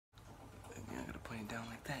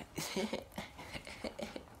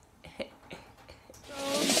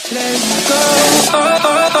Let's go.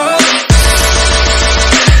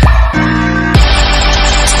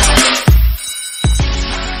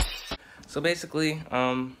 So basically,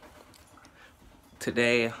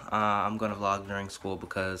 today I'm gonna vlog during school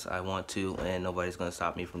because I want to, and nobody's gonna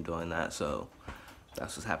stop me from doing that. So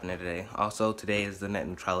that's what's happening today. Also, today is the net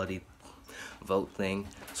neutrality vote thing,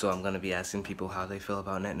 so I'm gonna be asking people how they feel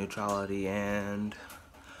about net neutrality, and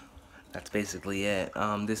that's basically it.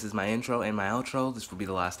 This is my intro and my outro. This will be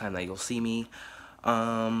the last time that you'll see me.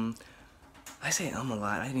 I say a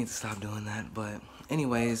lot. I need to stop doing that, but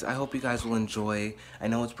anyways, I hope you guys will enjoy. I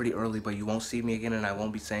know it's pretty early, but you won't see me again, and I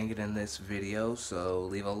won't be saying it in this video, so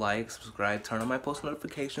leave a like, subscribe, turn on my post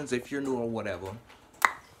notifications if you're new or whatever.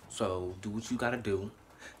 So do what you gotta do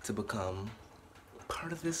to become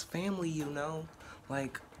part of this family, you know?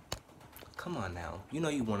 Like, come on now. You know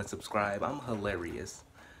you want to subscribe. I'm hilarious.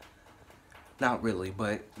 Not really,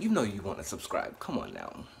 but you know you want to subscribe. Come on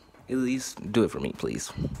now. At least do it for me,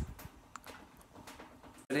 please.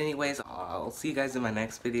 But anyways, I'll see you guys in my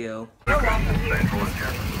next video.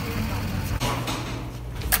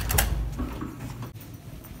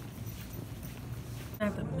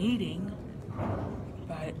 At the meeting,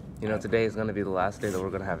 but you know, today is gonna be the last day that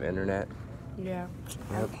we're gonna have internet. Yeah,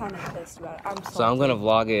 I'm kind of pissed about it. I'm salty. So I'm gonna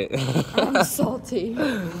vlog it. I'm salty.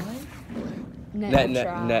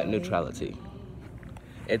 Net neutrality.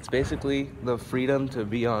 It's basically the freedom to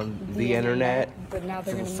be on the internet but now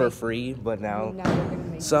they're for free, but now they're gonna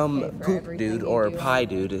make some you pay for poop everything dude you or do. pie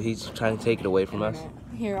dude, he's trying to take it away from us.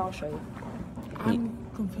 Here, I'll show you. I'm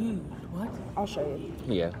confused. What? I'll show you.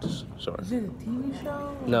 Yeah, just sure. Is it a TV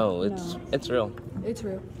show? No, it's real. It's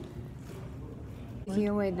real. Taking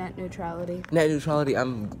away net neutrality. Net neutrality,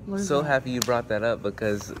 I'm so happy you brought that up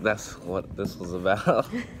because that's what this was about.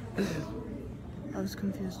 I was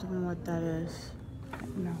confused on what that is.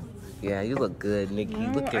 No. Yeah, you look good, Nikki.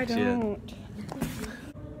 No, Look at I you. don't.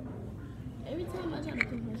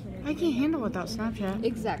 I can't handle without Snapchat.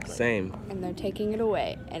 Exactly. Same. And they're taking it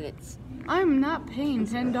away, and it's. I'm not paying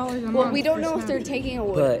 $10 a month. Well, we don't know if they're taking it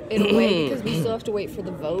away because we still have to wait for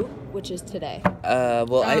the vote, which is today.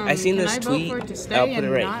 Well, I seen can this I vote tweet. for it to stay I'll put it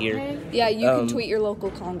and right not here. pay? Yeah, you can tweet your local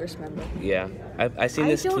congress member. Yeah, I seen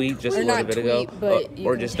this don't tweet just a tweet. little Not bit ago. tweet, but you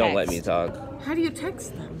Or can just don't let me text. talk. How do you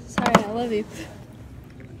text them? Sorry, I love you.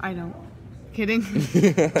 I don't. Kidding.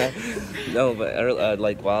 No, but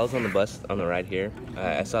like while I was on the bus on the ride here,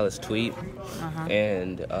 I saw this tweet,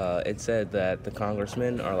 and it said that the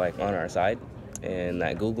congressmen are like on our side, and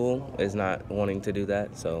that Google is not wanting to do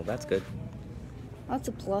that. So that's good. That's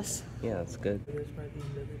a plus. Yeah, that's good.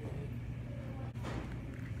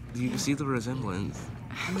 Do you see the resemblance?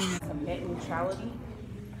 I mean, it's a net neutrality.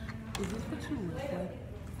 Is this what you look like?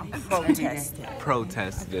 I'm protesting.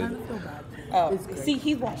 Protested. I feel bad. Oh, see,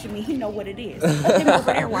 he's watching me. He know what it is. Let him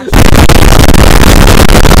over there watching me.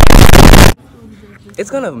 It's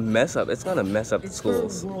gonna mess up. It's gonna mess up the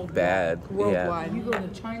schools. worldwide. Bad. Worldwide. You go to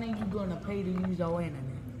China, you're gonna pay to use your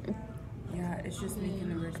internet. Yeah, it's just making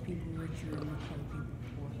the rich people richer and the poor people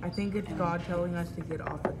poor. I think it's God telling us to get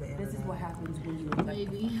off of the internet. This is what happens when you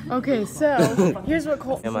maybe. Okay, so here's what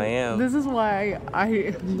Cole. I am. This is why I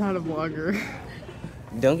am not a vlogger.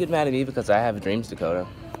 Don't get mad at me because I have dreams, Dakota.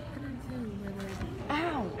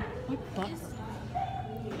 Ow! My butt.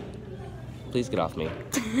 Please get off me.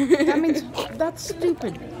 That means that's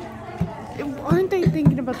stupid. Aren't they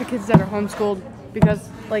thinking about the kids that are homeschooled? Because,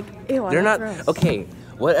 like, ew, They're not gross. okay.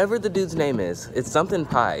 Whatever the dude's name is, it's something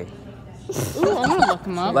pie. Ooh, I'm gonna look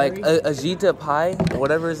him up. Like Ajita Pie,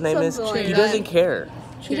 whatever his name is. Something like He that. doesn't care.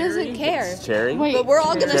 He doesn't care. Cherry. Wait. But we're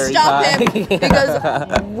all gonna Cherry stop pie. him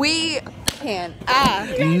because we can.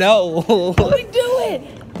 No. We do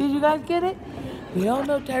it! Did you guys get it? We all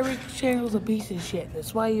know Tyreek's channel's a piece of shit.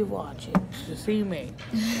 That's why you watch it. To see me.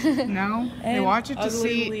 No, they And watch it to ugly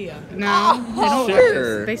see. Leah. No, they don't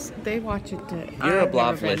Sure. watch it. They watch it to. You're a I've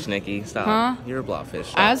never blobfish, been. Nikki. Stop. Huh? You're a blobfish.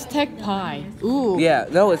 Stop. Aztec pie. Ooh. Yeah.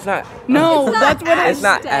 No, it's not. No, It's not that's what It's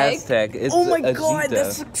not Aztec. Aztec. It's Oh my Ajita. god,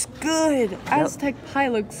 this looks good. Aztec pie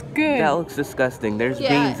looks good. That looks disgusting. There's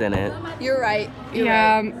Yeah. beans in it. You're right. You're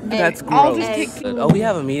Yeah, right. That's I'll gross. just take. Oh, we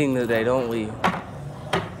have a meeting today, don't we?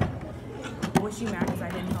 Was she mad because I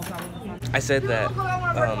didn't help out with the phone? I said that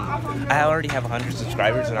I already have 100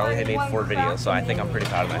 subscribers and I only had made 4 videos, so I think I'm pretty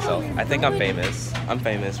proud of myself. I think I'm famous. I'm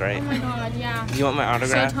famous, right? Oh my god, yeah. You want my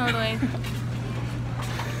autograph? So totally.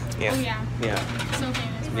 Yeah. Oh yeah. Yeah. So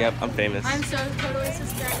famous. Bro. Yep, I'm famous. I'm so totally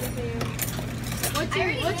subscribed to you.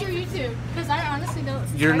 What's your YouTube? Because I honestly don't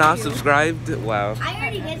subscribe You're not to you. subscribed? Wow. I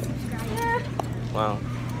already did subscribe. Wow.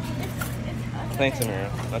 Thanks, Amira.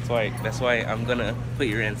 That's why I'm gonna put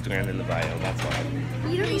your Instagram in the bio. That's why.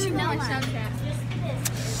 You don't even know my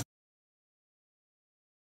Snapchat.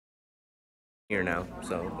 Here now,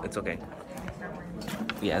 so it's okay.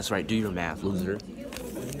 Yeah, that's right. Do your math, loser.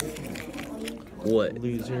 What?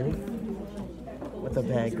 Loser. With a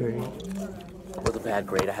bad grade. With a bad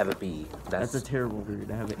grade, I have a B. That's a terrible grade.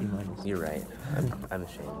 I have an A-. You're right. I'm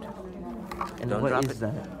ashamed. And Don't what drop is it.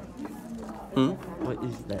 that? What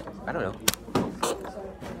is that? I don't know.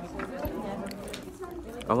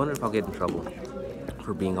 I wonder if I'll get in trouble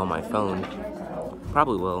for being on my phone.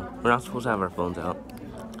 Probably will. We're not supposed to have our phones out,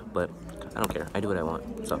 but I don't care. I do what I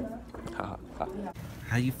want. So, ha ha.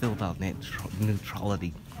 How do you feel about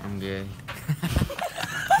neutrality? I'm gay. I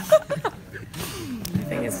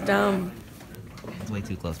think it's dumb. It's way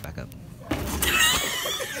too close. Back up.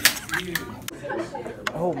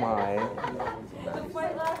 Oh my.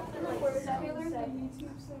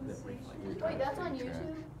 Wait, that's on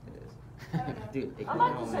YouTube? Dude, I'm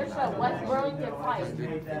about to search that West Burlington fight.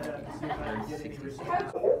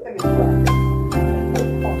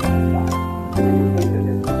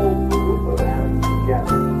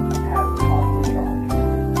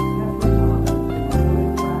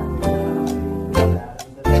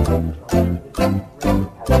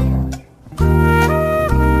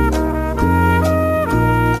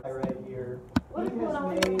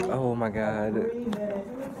 Oh my God.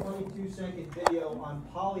 22-second video on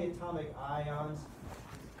polyatomic ions.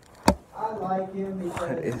 I like him because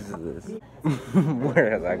What is this? Where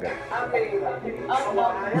has I go?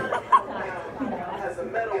 has a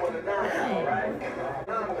metal and a non-metal, right?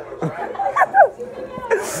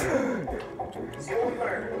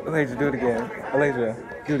 Elijah, do it again. Elijah,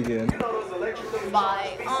 do it again.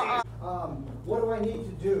 Bye. What do I need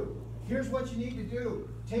to do? Here's what you need to do.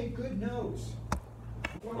 Take good notes.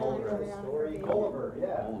 Gulliver,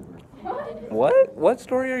 yeah. What? What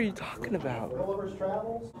story are you talking about? Gulliver's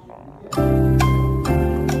Travels.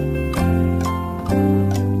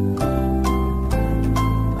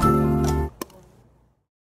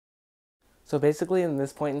 So basically, in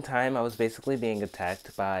this point in time, I was basically being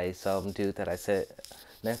attacked by some dude that I sit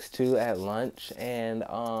next to at lunch, and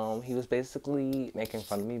he was basically making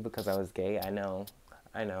fun of me because I was gay. I know.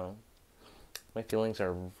 My feelings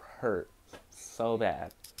are hurt so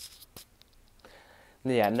bad.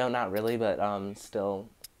 Yeah, no, not really, but still,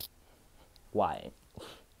 why?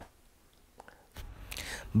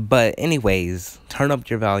 But anyways, turn up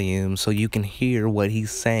your volume so you can hear what he's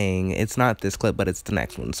saying. It's not this clip, but it's the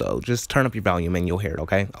next one. So just turn up your volume and you'll hear it,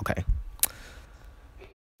 okay? Okay.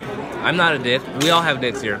 I'm not a dick. We all have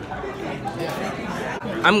dicks here.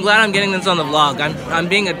 I'm glad I'm getting this on the vlog. I'm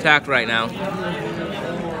being attacked right now.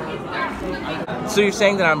 So you're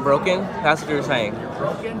saying that I'm broken? That's what you're saying.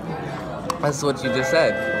 Broken? That's what you just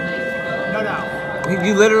said. No.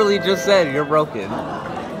 You literally just said you're broken.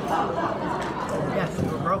 Yes, you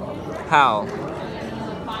were broken. How?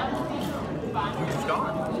 You're just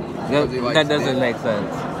gone. That doesn't make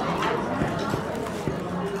sense.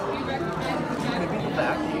 Could be the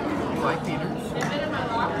fact you like theaters.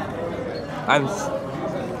 I don't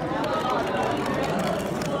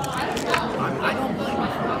blame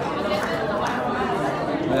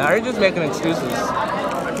you. Now you're just making excuses.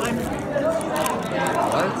 I blame you.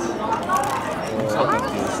 What? I'm so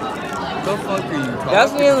confused. What the fuck are you talking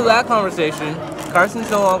That's the end of that conversation. Carson's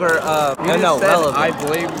no longer, You just said relevant. I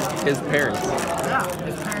blame his parents. Yeah,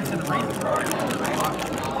 his parents didn't raise him.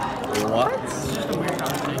 What?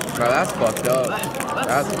 No, that's fucked up.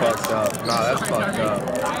 That's fucked up. Nah, that's fucked up.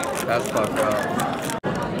 That's fucked up.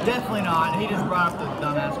 Definitely not. He just brought up the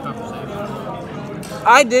dumbass conversation.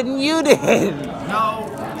 I didn't, you did. No,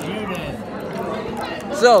 you did.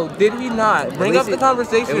 So, did we not bring up the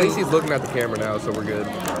conversation? At least he's looking at the camera now, so we're good.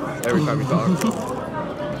 Every time he talks.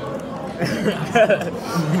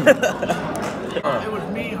 It was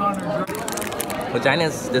me, Hunter.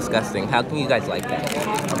 Vagina's disgusting. How can you guys like that?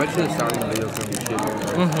 I bet you the starting video's gonna be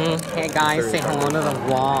shitty. Hey guys, say hello to the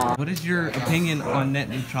vlog. What is your opinion on net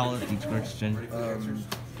neutrality, Christian?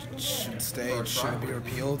 Should stay, it shouldn't be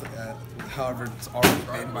repealed. However, it's already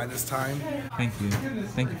been by this time. Thank you.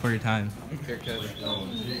 Thank you for your time.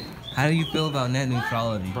 How do you feel about net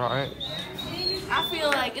neutrality? Right. I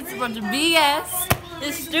feel like it's a bunch of BS.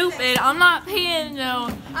 It's stupid. I'm not paying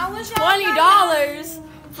 $20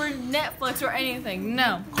 for Netflix or anything.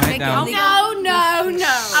 No. Quiet down. No.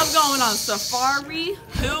 I'm going on Safari,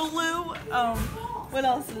 Hulu. What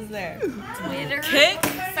else is there? Twitter, Kick,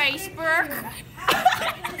 Facebook,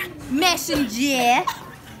 Messenger.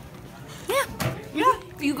 Yeah,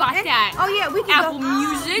 you got that. Oh yeah, we could Apple go.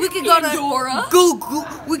 Music. We could go Pandora. to Google.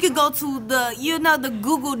 We could go to the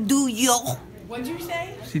Google Do Yo. What'd you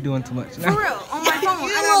say? She doing too much For now. real, on my phone.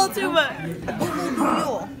 You a little too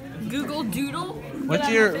much. Google Doodle. What's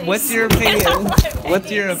your opinion? What's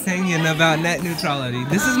your opinion about net neutrality?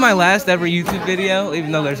 This is my last ever YouTube video,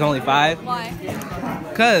 even though there's only 5. Why?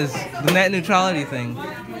 Cause the net neutrality thing.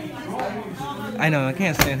 I know I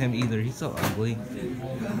can't stand him either. He's so ugly.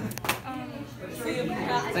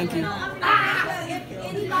 Thank you.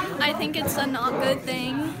 I think it's a not good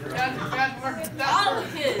thing.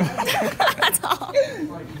 That's all.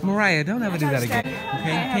 Mariah, don't ever do that again.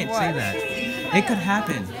 Okay, you can't say that. It could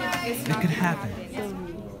happen. It could happen.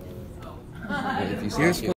 If you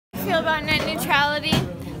seriously Feel about net neutrality?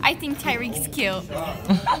 I think Tyreek's cute.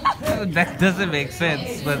 That doesn't make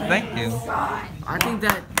sense, but thank you.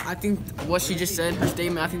 I think what she just said, her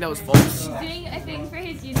statement, I think that was false. Doing a thing for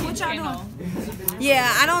his YouTube channel.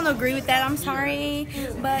 Yeah, I don't agree with that. I'm sorry.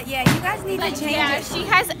 But yeah, you guys need to change Yeah, it. she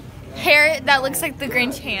has hair that looks like the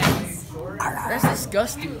Grinch hands. That's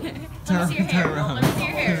disgusting. Let me see your hair. around. Let me see your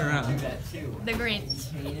hair. Turn around. The Grinch.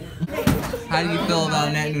 How do you feel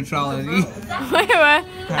about net neutrality? Wait, what?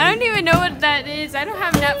 I don't even know what that is. I don't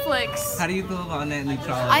have Netflix. How do you feel about net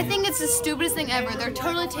neutrality? I think it's the stupidest thing ever. They're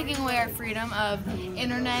totally taking away our freedom of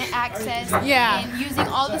internet access Yeah. and using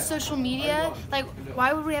all the social media. Like,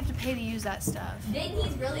 why would we have to pay to use that stuff?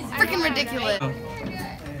 Freaking ridiculous.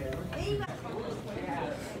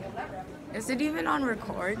 Is it even on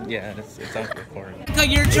record? Yeah, it's on recording.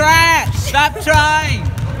 You're trash! Stop trying!